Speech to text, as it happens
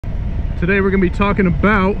Today we're gonna be talking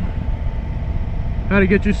about how to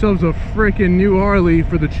get yourselves a freaking new Harley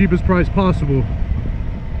for the cheapest price possible.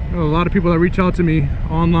 A lot of people that reach out to me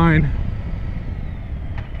online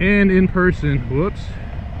and in person. Whoops.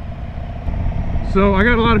 So I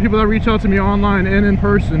got a lot of people that reach out to me online and in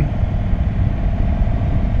person,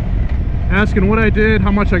 asking what I did,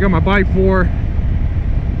 how much I got my bike for,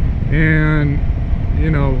 and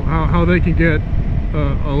you know how they can get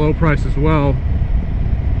a low price as well.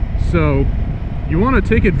 So you want to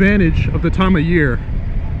take advantage of the time of year.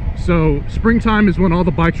 So springtime is when all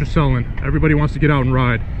the bikes are selling. Everybody wants to get out and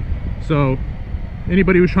ride. So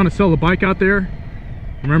anybody who's trying to sell a bike out there,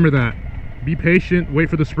 remember that. Be patient, wait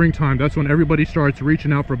for the springtime. That's when everybody starts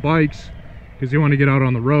reaching out for bikes because they want to get out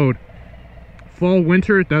on the road. Fall,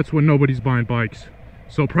 winter, that's when nobody's buying bikes.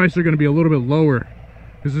 So prices are going to be a little bit lower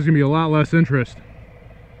because there's going to be a lot less interest.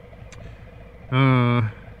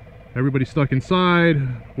 Everybody's stuck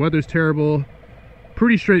inside, weather's terrible.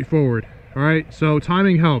 Pretty straightforward. All right, so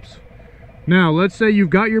timing helps. Now let's say you've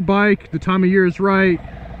got your bike, the time of year is right,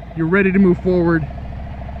 you're ready to move forward.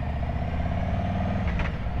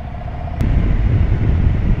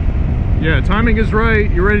 Yeah, timing is right,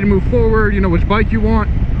 you're ready to move forward, you know which bike you want.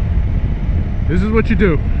 This is what you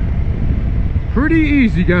do. Pretty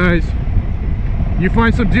easy, guys. You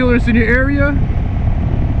find some dealers in your area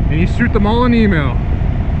and you shoot them all an email.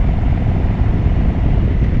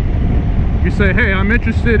 You say, hey, I'm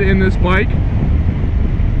interested in this bike.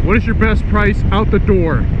 What is your best price out the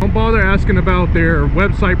door? Don't bother asking about their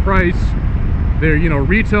website price, their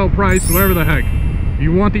retail price, whatever the heck.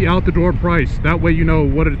 You want the out the door price. That way you know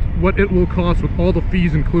what it will cost with all the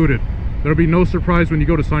fees included. There'll be no surprise when you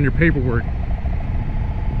go to sign your paperwork.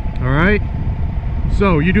 All right.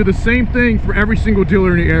 So you do the same thing for every single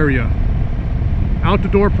dealer in the area. Out the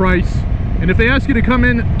door price. And if they ask you to come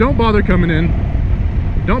in, don't bother coming in.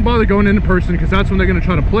 Don't bother going in person, because that's when they're going to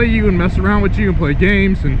try to play you and mess around with you and play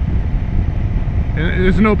games, and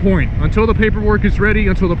there's no point. Until the paperwork is ready,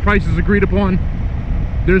 until the price is agreed upon,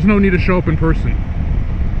 there's no need to show up in person.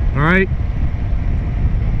 All right.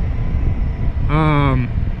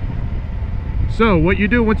 So what you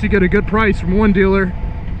do once you get a good price from one dealer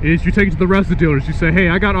is you take it to the rest of the dealers. You say, hey,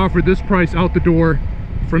 I got offered this price out the door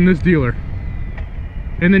from this dealer.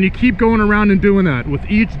 And then you keep going around and doing that with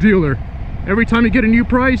each dealer. Every time you get a new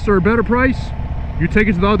price or a better price, you take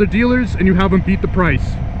it to the other dealers and you have them beat the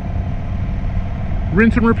price.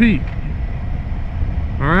 Rinse and repeat.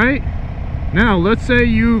 All right. Now let's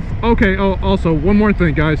say also one more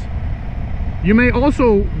thing, guys. You may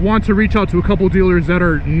also want to reach out to a couple dealers that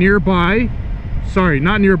are nearby, sorry,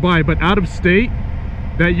 not nearby, but out of state,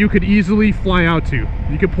 that you could easily fly out to.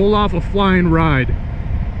 You could pull off a flying ride.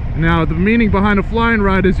 Now the meaning behind a flying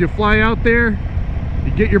ride is you fly out there, you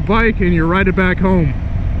get your bike, and you ride it back home.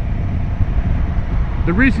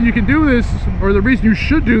 The reason you can do this, or the reason you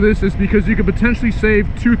should do this, is because you could potentially save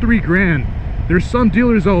 2-3 grand. There's some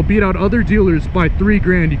dealers that will beat out other dealers by 3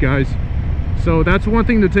 grand, you guys. So that's one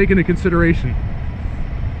thing to take into consideration.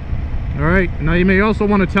 All right, now you may also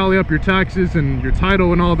want to tally up your taxes and your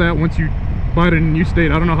title and all that once you buy it in a new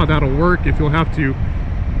state. I don't know how that'll work, if you'll have to,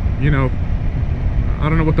 I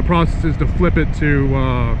don't know what the process is to flip it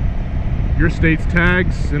to your state's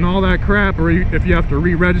tags and all that crap, or if you have to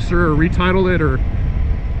re-register or retitle it, or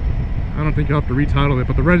I don't think you'll have to retitle it,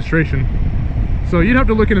 but the registration. So you'd have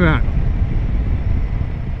to look into that.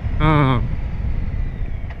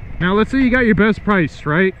 Now let's say you got your best price,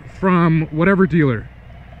 right, from whatever dealer.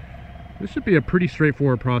 This should be a pretty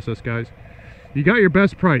straightforward process, guys. You got your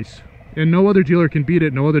best price and no other dealer can beat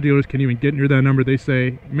it. No other dealers can even get near that number. They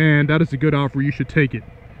say, man, that is a good offer, you should take it.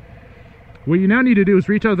 What you now need to do is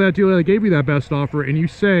reach out to that dealer that gave you that best offer, and you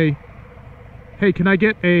say, hey, can I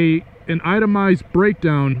get an itemized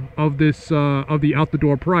breakdown of this of the out the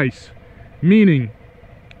door price? Meaning,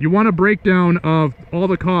 you want a breakdown of all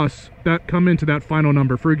the costs that come into that final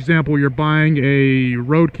number. For example, you're buying a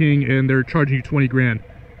Road King and they're charging you 20 grand.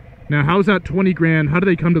 Now, how's that 20 grand? How do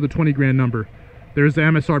they come to the 20 grand number? There's the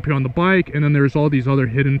MSRP on the bike, and then there's all these other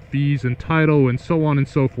hidden fees and title and so on and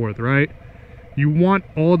so forth, right? You want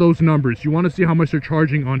all those numbers. You want to see how much they're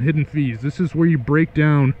charging on hidden fees. This is where you break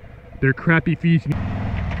down their crappy fees.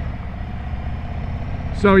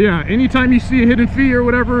 So yeah, anytime you see a hidden fee or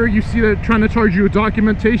whatever, you see that trying to charge you a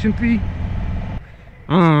documentation fee.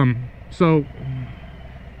 So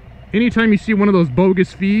anytime you see one of those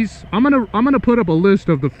bogus fees, I'm gonna put up a list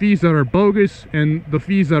of the fees that are bogus and the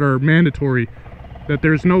fees that are mandatory, that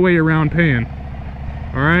there's no way around paying.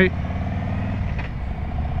 All right.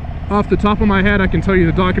 Off the top of my head, I can tell you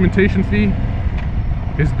the documentation fee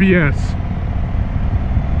is BS.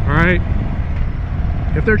 All right.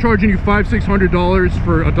 If they're charging you $500–600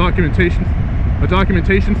 for a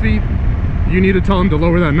documentation fee, you need to tell them to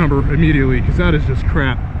lower that number immediately, because that is just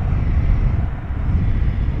crap.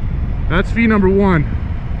 That's fee number one.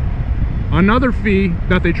 Another fee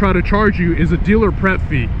that they try to charge you is a dealer prep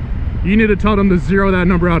fee. You need to tell them to zero that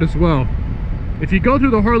number out as well. If you go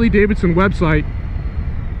through the Harley Davidson website,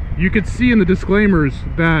 you could see in the disclaimers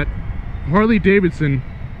that Harley Davidson,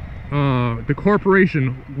 the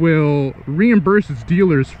corporation, will reimburse its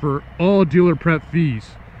dealers for all dealer prep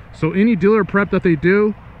fees. So any dealer prep that they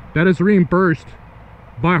do, that is reimbursed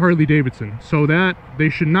by Harley Davidson. So that they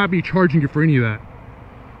should not be charging you for any of that.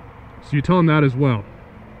 So you tell them that as well.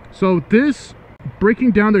 So this,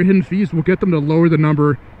 breaking down their hidden fees, will get them to lower the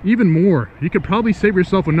number even more. You could probably save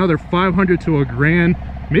yourself another $500 to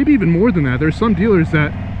 $1,000, maybe even more than that. There are some dealers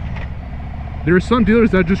that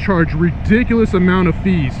just charge ridiculous amount of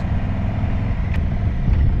fees.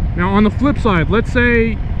 Now on the flip side, let's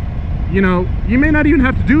say, you know, you may not even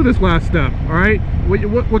have to do this last step. All right,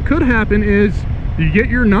 what could happen is you get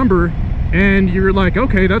your number and you're like,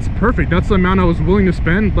 okay, that's perfect, that's the amount I was willing to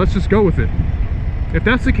spend, let's just go with it. If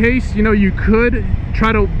that's the case, you know, you could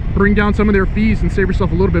try to bring down some of their fees and save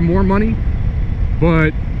yourself a little bit more money,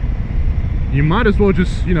 but you might as well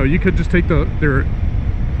just, you know, you could just take their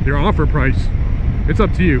offer price. It's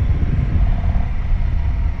up to you.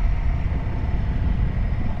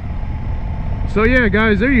 So yeah,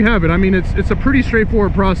 guys, there you have it. I mean, it's a pretty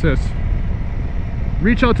straightforward process.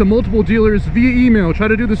 Reach out to multiple dealers via email. Try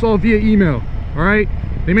to do this all via email. All right,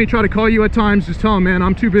 they may try to call you at times. Just tell them, man,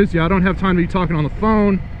 I'm too busy, I don't have time to be talking on the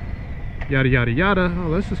phone, yada yada yada. Oh,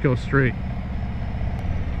 let's just go straight.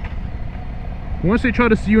 Once they try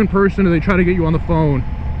to see you in person and they try to get you on the phone,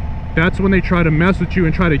 that's when they try to mess with you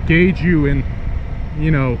and try to gauge you and,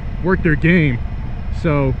 you know, work their game.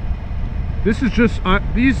 So this is just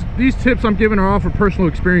these tips I'm giving are all from personal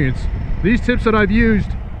experience. These tips that I've used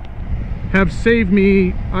have saved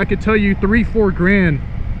me, I could tell you, $3–4 grand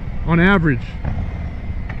on average.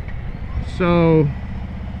 So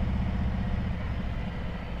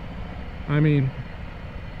I mean,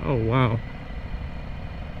 oh wow,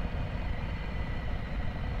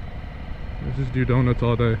 let's just do donuts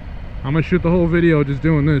all day. I'm gonna shoot the whole video just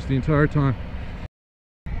doing this the entire time.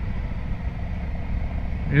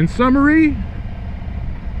 In summary,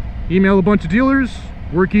 email a bunch of dealers,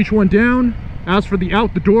 work each one down, ask for the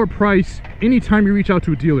out the door price anytime you reach out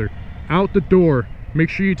to a dealer. Out the door. Make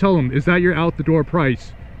sure you tell them, is that your out the door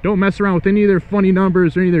price? Don't mess around with any of their funny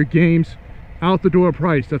numbers or any of their games. Out the door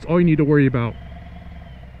price, that's all you need to worry about.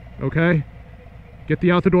 Okay? Get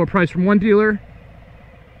the out the door price from one dealer,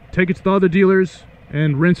 take it to the other dealers,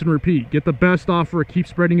 and rinse and repeat. Get the best offer, keep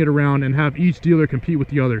spreading it around, and have each dealer compete with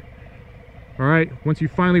the other. Alright, once you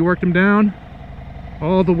finally work them down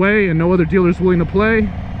all the way and no other dealer's willing to play,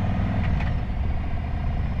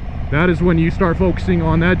 that is when you start focusing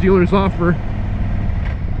on that dealer's offer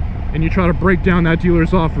and you try to break down that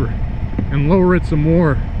dealer's offer and lower it some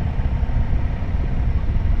more.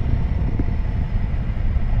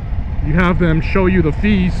 You have them show you the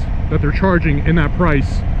fees that they're charging in that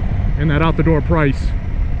price, in that out the door price,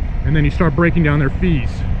 and then you start breaking down their fees.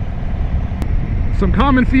 Some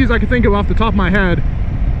common fees I can think of off the top of my head.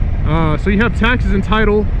 So you have taxes and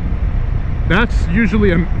title. That's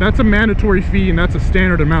usually that's a mandatory fee, and that's a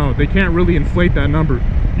standard amount. They can't really inflate that number.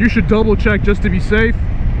 You should double check just to be safe.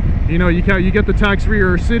 You know, you get the tax for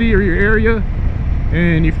your city or your area,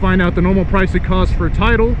 and you find out the normal price it costs for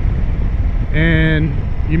title, and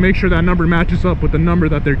you make sure that number matches up with the number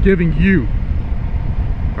that they're giving you.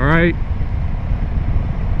 All right.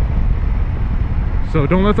 So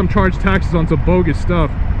don't let them charge taxes on some bogus stuff.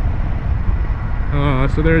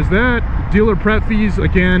 So there's that. Dealer prep fees,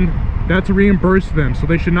 again, that's to reimburse them, so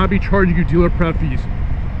they should not be charging you dealer prep fees.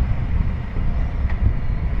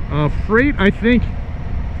 Freight, I think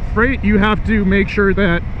freight, you have to make sure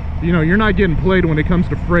that, you know, you're not getting played when it comes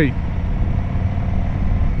to freight.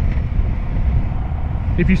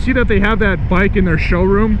 If you see that they have that bike in their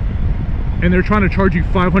showroom and they're trying to charge you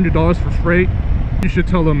 $500 for freight, you should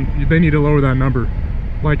tell them they need to lower that number.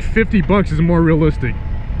 Like 50 bucks is more realistic.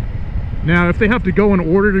 Now, if they have to go and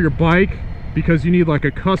order your bike because you need like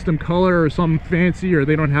a custom color or something fancy, or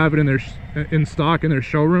they don't have it in stock in their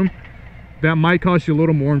showroom, that might cost you a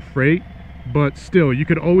little more in freight. But still, you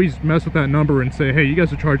could always mess with that number and say, hey, you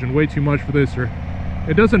guys are charging way too much for this. Or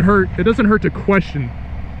it doesn't hurt to question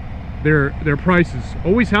their prices.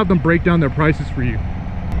 Always have them break down their prices for you.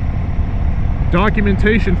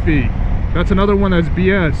 Documentation fee, that's another one that's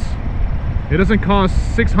BS. It doesn't cost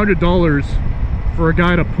 $600 for a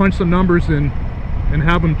guy to punch some numbers in and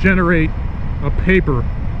have them generate a paper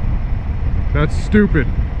That's stupid.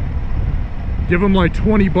 Give them like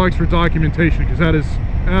 20 bucks for documentation, because that is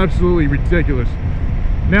absolutely ridiculous.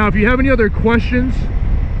 Now, if you have any other questions,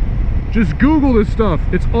 just Google this stuff.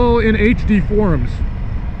 It's all in HD forums.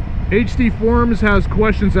 HD forums has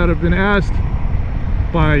questions that have been asked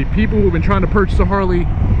by people who've been trying to purchase a Harley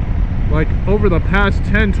like over the past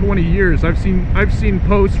 10-20 years. I've seen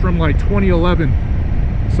posts from like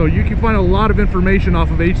 2011. So you can find a lot of information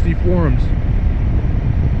off of HD forums.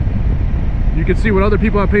 You can see what other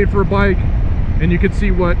people have paid for a bike, and you can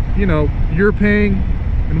see what, you know, you're paying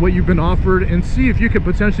and what you've been offered, and see if you could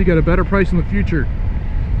potentially get a better price in the future.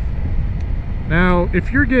 Now,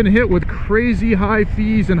 if you're getting hit with crazy high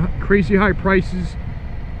fees and crazy high prices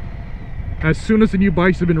as soon as the new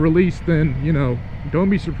bikes have been released, then, you know, don't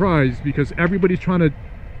be surprised, because everybody's trying to,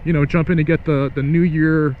 you know, jump in and get the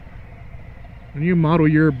new model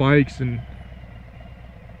year bikes, and,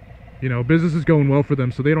 you know, business is going well for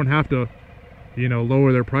them, so they don't have to, you know,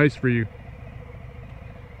 lower their price for you.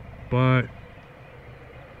 But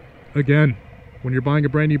again, when you're buying a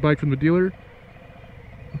brand new bike from the dealer,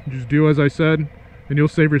 just do as I said, and you'll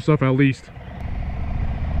save yourself at least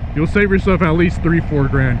 3-4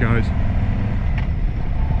 grand, guys.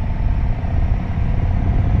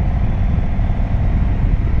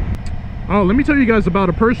 Oh, let me tell you guys about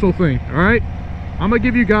a personal thing. All right, I'm gonna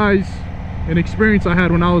give you guys an experience I had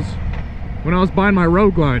when I was buying my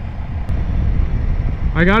Road Glide.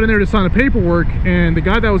 I got in there to sign the paperwork, and the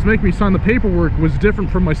guy that was making me sign the paperwork was different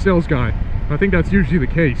from my sales guy. I think that's usually the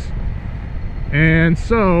case. And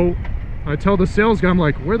so I tell the sales guy, I'm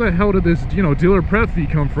like, where the hell did this, you know, dealer prep fee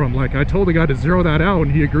come from? Like, I told the guy to zero that out,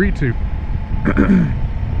 and he agreed to.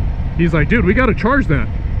 He's like, dude, we gotta charge that.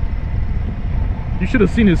 You should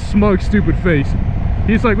have seen his smug, stupid face.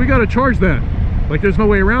 He's like, we gotta charge that. Like, there's no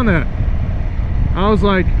way around that. I was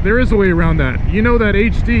like, there is a way around that. You know that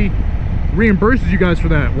HD reimburses you guys for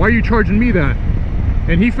that. Why are you charging me that?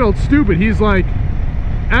 And he felt stupid. He's like,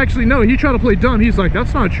 actually, no, he tried to play dumb. He's like,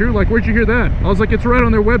 that's not true. Like, where'd you hear that? I was like, it's right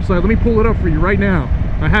on their website. Let me pull it up for you right now.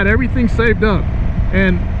 I had everything saved up.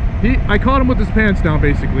 And I caught him with his pants down,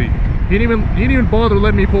 basically. He didn't even bother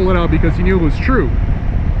letting me pull it out because he knew it was true.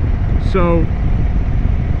 So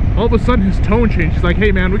all of a sudden his tone changed. He's like,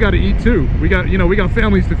 hey man, we got to eat too. We got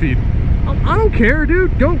families to feed. I don't care,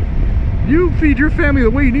 dude. Go, you feed your family the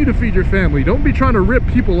way you need to feed your family. Don't be trying to rip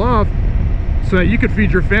people off so that you could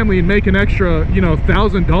feed your family and make an extra, you know,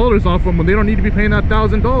 $1,000 off them when they don't need to be paying that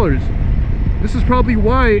 $1,000. This is probably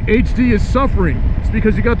why HD is suffering. It's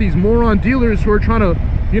because you got these moron dealers who are trying to,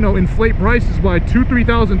 you know, inflate prices by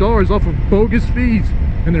 $2,000-$3,000 off of bogus fees,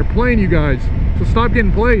 and they're playing you guys. So stop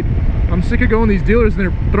getting played. I'm sick of going to these dealers and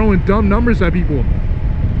they're throwing dumb numbers at people.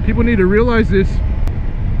 People need to realize this.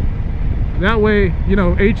 That way, you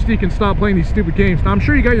know, HD can stop playing these stupid games. Now, I'm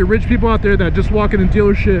sure you got your rich people out there that just walk in a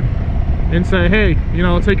dealership and say, hey, you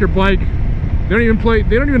know, I'll take your bike. They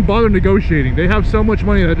don't even bother negotiating. They have so much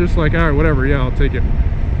money that they're just like, all right, whatever, yeah, I'll take it.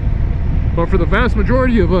 But for the vast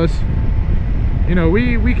majority of us, you know,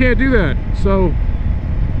 we can't do that. So,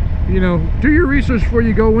 you know, do your research before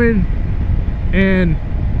you go in, and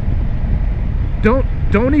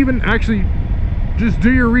don't even actually, just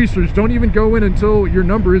do your research. Don't even go in until your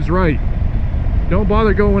number is right. Don't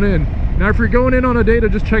bother going in. Now, if you're going in on a day to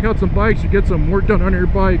just check out some bikes, you get some work done on your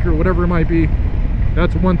bike or whatever it might be,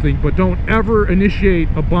 that's one thing. But don't ever initiate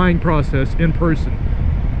a buying process in person.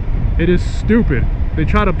 It is stupid. They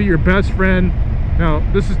try to be your best friend. Now,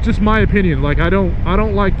 this is just my opinion. Like, I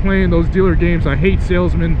don't like playing those dealer games. I hate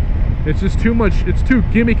salesmen. It's just too much. It's too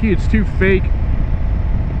gimmicky. It's too fake.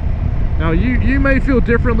 Now, you may feel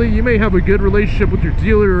differently. You may have a good relationship with your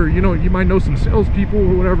dealer, or, you know, you might know some salespeople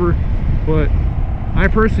or whatever. But I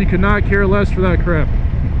personally could not care less for that crap.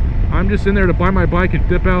 I'm just in there to buy my bike and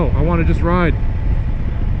dip out. I want to just ride.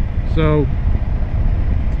 So,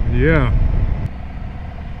 yeah.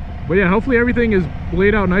 But yeah, hopefully everything is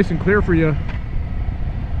laid out nice and clear for you.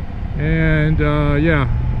 And yeah,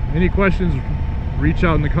 any questions, reach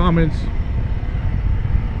out in the comments,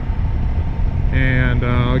 and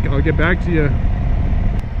I'll get back to you.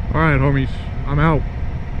 All right, homies, I'm out.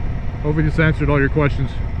 Hopefully this answered all your questions.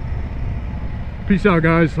 Peace out,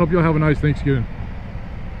 guys. Hope you'll have a nice Thanksgiving.